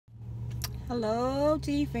Hello,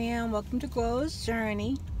 T fam. Welcome to Glow's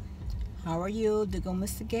Journey. How are you? There go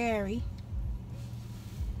Mr. Gary,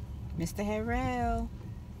 Mr. Harrell.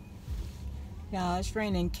 Y'all, it's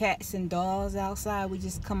raining cats and dogs outside.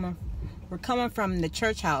 We're coming from the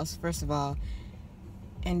church house first of all,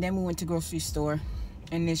 and then we went to grocery store,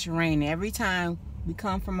 and it's raining. Every time we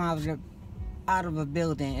come from out of a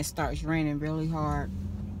building, it starts raining really hard.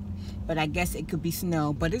 But I guess it could be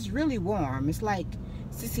snow. But it's really warm. It's like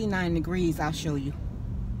 69 degrees. I'll show you.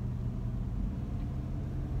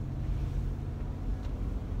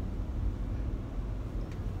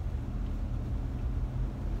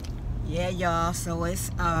 Yeah, y'all. So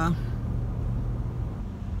it's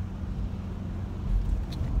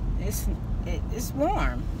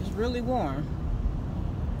warm. It's really warm.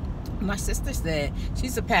 My sister said,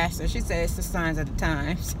 she's a pastor, she said it's the signs of the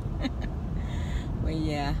times. But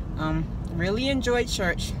yeah, really enjoyed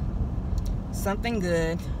church. Something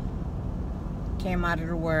good came out of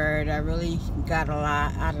the word. I really got a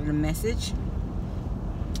lot out of the message.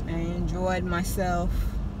 I enjoyed myself.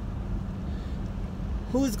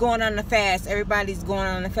 Who's going on the fast? Everybody's going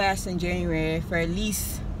on the fast in January for at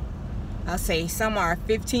least, I'll say, some are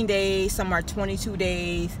 15 days, some are 22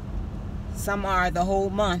 days, some are the whole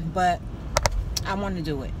month, but I want to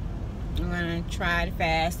do it. I'm going to try to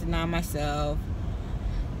fast, deny myself,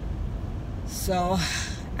 so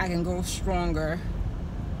I can grow stronger.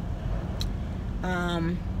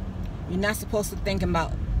 You're not supposed to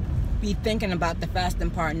be thinking about the fasting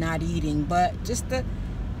part, not eating, but just the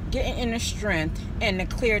getting inner strength and the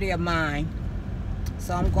clarity of mind.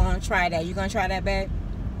 So I'm going to try that. You going to try that, babe?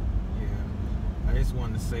 Yeah. I just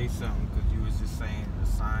wanted to say something because you was just saying the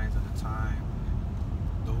signs of the time.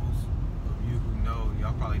 Those of you who know,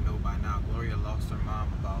 y'all probably know by now, Gloria lost her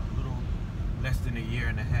mom about a little less than a year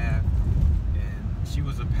and a half. And she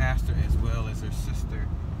was a pastor as well as her sister.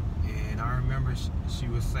 And I remember she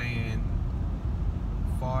was saying,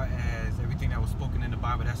 far as everything that was spoken in the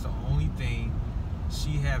Bible, that's the only thing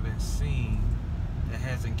she haven't seen that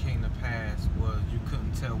hasn't came to pass was you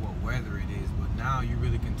couldn't tell what weather it is, but now you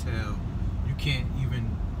really can tell. You can't even,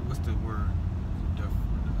 what's the word?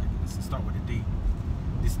 Let's start with a D.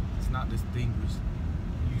 It's not distinguished.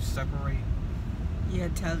 You separate. Yeah,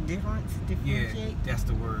 tell the difference. Differentiate. Yeah, that's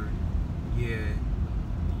the word. Yeah,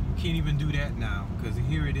 you can't even do that now because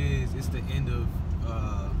here it is. It's the end of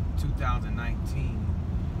 2019.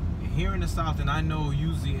 Here in the South, and I know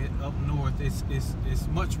usually up north, it's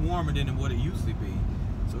much warmer than what it usually be.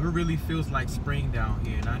 So it really feels like spring down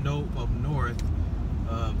here. And I know up north,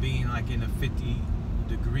 being like in the 50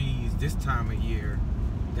 degrees this time of year,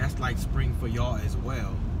 that's like spring for y'all as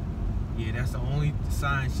well. Yeah, that's the only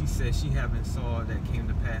sign she said she haven't saw that came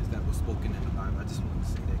to pass that was spoken in the Bible. I just wanted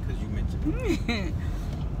to say that because you mentioned it.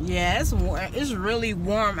 Yeah, it's really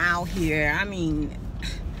warm out here. I mean,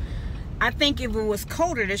 I think if it was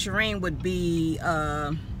colder, this rain would be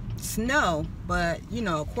snow, but you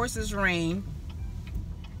know, of course it's rain.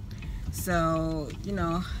 So, you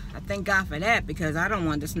know, I thank God for that because I don't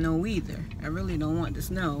want the snow either. I really don't want the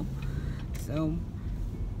snow. So,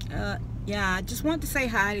 yeah, I just want to say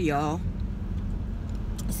hi to y'all.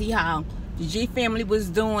 See how the G family was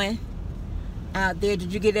doing out there.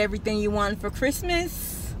 Did you get everything you wanted for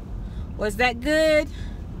Christmas? Was that good?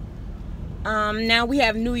 Now we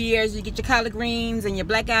have New Year's. You get your collard greens and your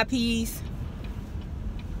black eyed peas.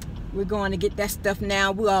 We're going to get that stuff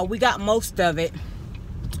now. We got most of it,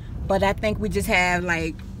 but I think we just have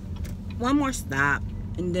like one more stop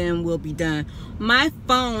and then we'll be done. My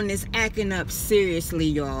phone is acting up seriously,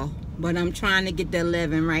 y'all, but I'm trying to get the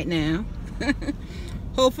 11 right now.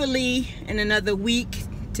 Hopefully in another week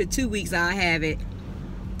to 2 weeks I'll have it,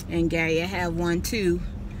 and Gary will have one too,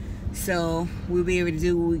 so we'll be able to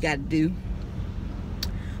do what we got to do.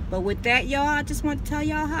 But with that, y'all, I just want to tell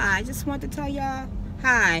y'all hi. I just want to tell y'all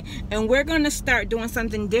hi. And we're going to start doing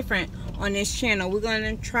something different on this channel. We're going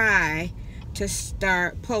to try to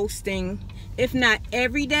start posting, if not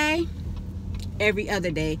every day, every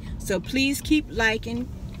other day. So please keep liking,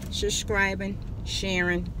 subscribing,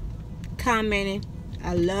 sharing, commenting.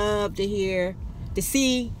 I love to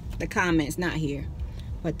see the comments. Not here,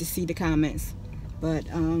 but to see the comments. But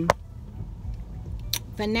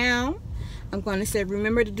for now, I'm going to say,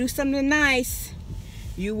 remember to do something nice.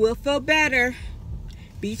 You will feel better.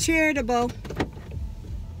 Be charitable.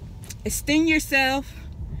 Esteem yourself.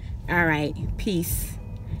 All right. Peace.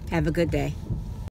 Have a good day.